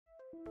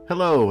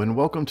Hello and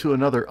welcome to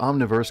another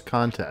Omniverse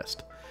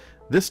contest,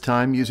 this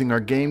time using our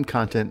game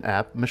content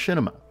app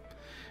Machinima.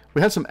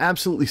 We had some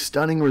absolutely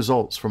stunning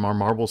results from our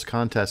marbles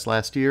contest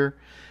last year,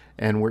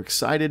 and we're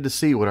excited to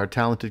see what our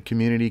talented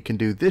community can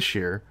do this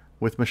year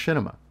with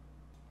Machinima.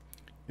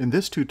 In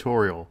this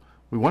tutorial,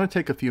 we want to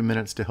take a few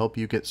minutes to help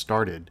you get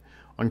started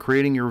on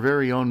creating your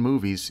very own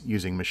movies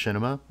using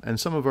Machinima and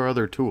some of our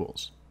other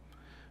tools.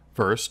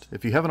 First,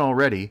 if you haven't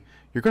already,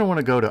 you're going to want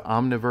to go to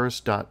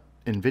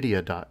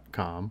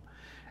omniverse.nvidia.com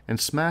and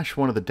smash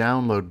one of the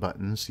download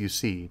buttons you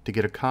see to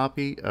get a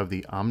copy of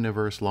the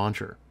Omniverse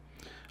Launcher.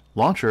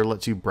 Launcher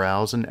lets you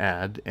browse and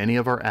add any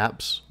of our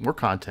apps or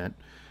content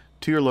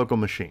to your local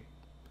machine.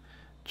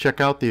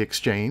 Check out the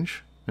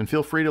Exchange and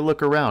feel free to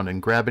look around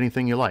and grab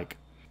anything you like.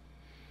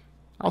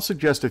 I'll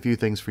suggest a few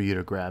things for you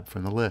to grab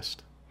from the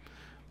list.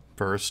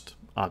 First,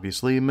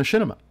 obviously,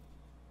 Machinima.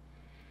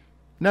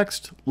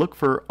 Next, look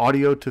for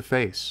Audio to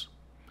Face.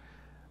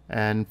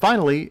 And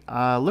finally,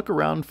 look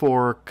around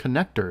for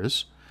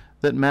connectors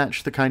that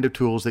match the kind of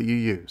tools that you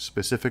use,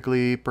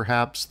 specifically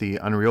perhaps the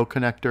Unreal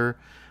connector,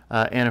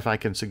 and if I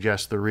can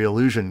suggest the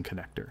Reallusion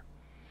connector.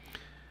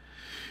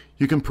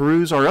 You can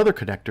peruse our other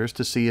connectors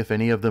to see if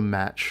any of them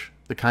match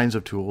the kinds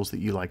of tools that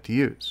you like to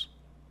use.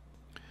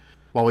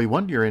 While we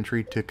want your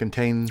entry to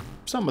contain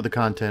some of the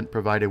content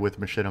provided with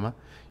Machinima,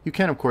 you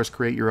can of course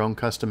create your own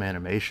custom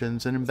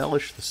animations and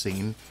embellish the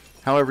scene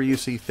however you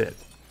see fit.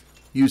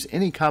 Use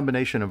any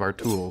combination of our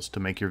tools to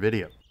make your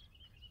video.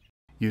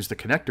 Use the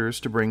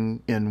connectors to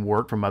bring in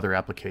work from other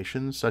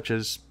applications, such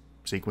as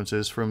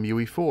sequences from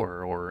UE4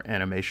 or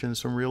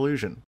animations from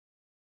Reallusion.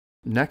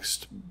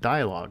 Next,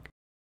 dialogue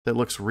that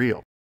looks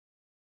real.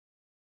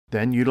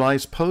 Then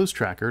utilize Pose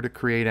Tracker to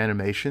create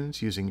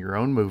animations using your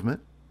own movement,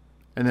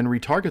 and then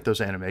retarget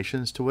those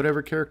animations to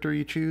whatever character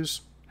you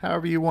choose,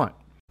 however you want.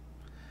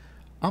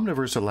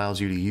 Omniverse allows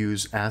you to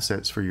use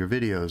assets for your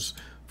videos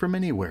from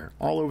anywhere,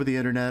 all over the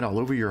internet, all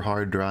over your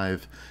hard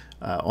drive,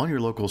 on your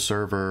local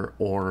server,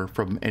 or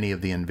from any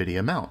of the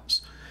NVIDIA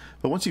mounts.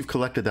 But once you've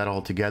collected that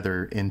all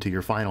together into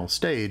your final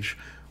stage,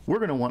 we're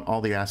going to want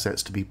all the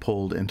assets to be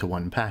pulled into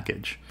one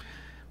package.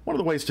 One of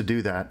the ways to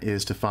do that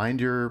is to find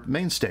your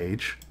main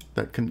stage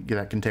that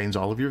contains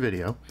all of your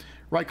video,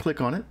 right-click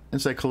on it, and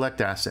say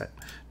Collect Asset.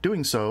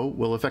 Doing so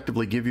will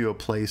effectively give you a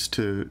place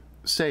to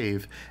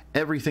save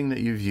everything that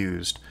you've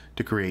used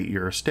to create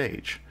your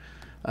stage.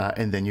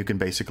 And then you can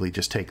basically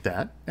just take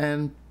that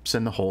and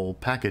send the whole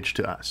package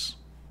to us.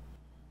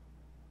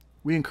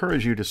 We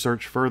encourage you to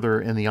search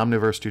further in the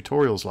Omniverse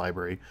tutorials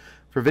library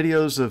for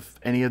videos of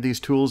any of these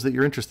tools that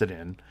you're interested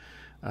in,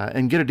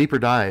 and get a deeper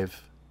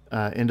dive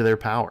into their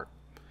power.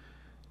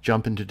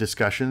 Jump into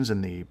discussions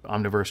in the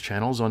Omniverse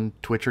channels on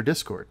Twitch or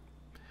Discord.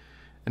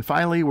 And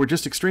finally, we're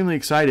just extremely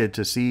excited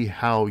to see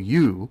how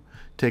you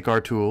take our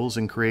tools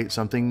and create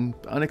something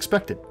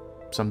unexpected,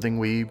 something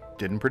we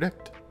didn't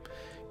predict.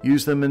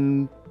 Use them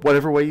in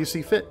whatever way you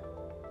see fit,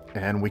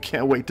 and we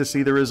can't wait to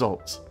see the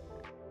results.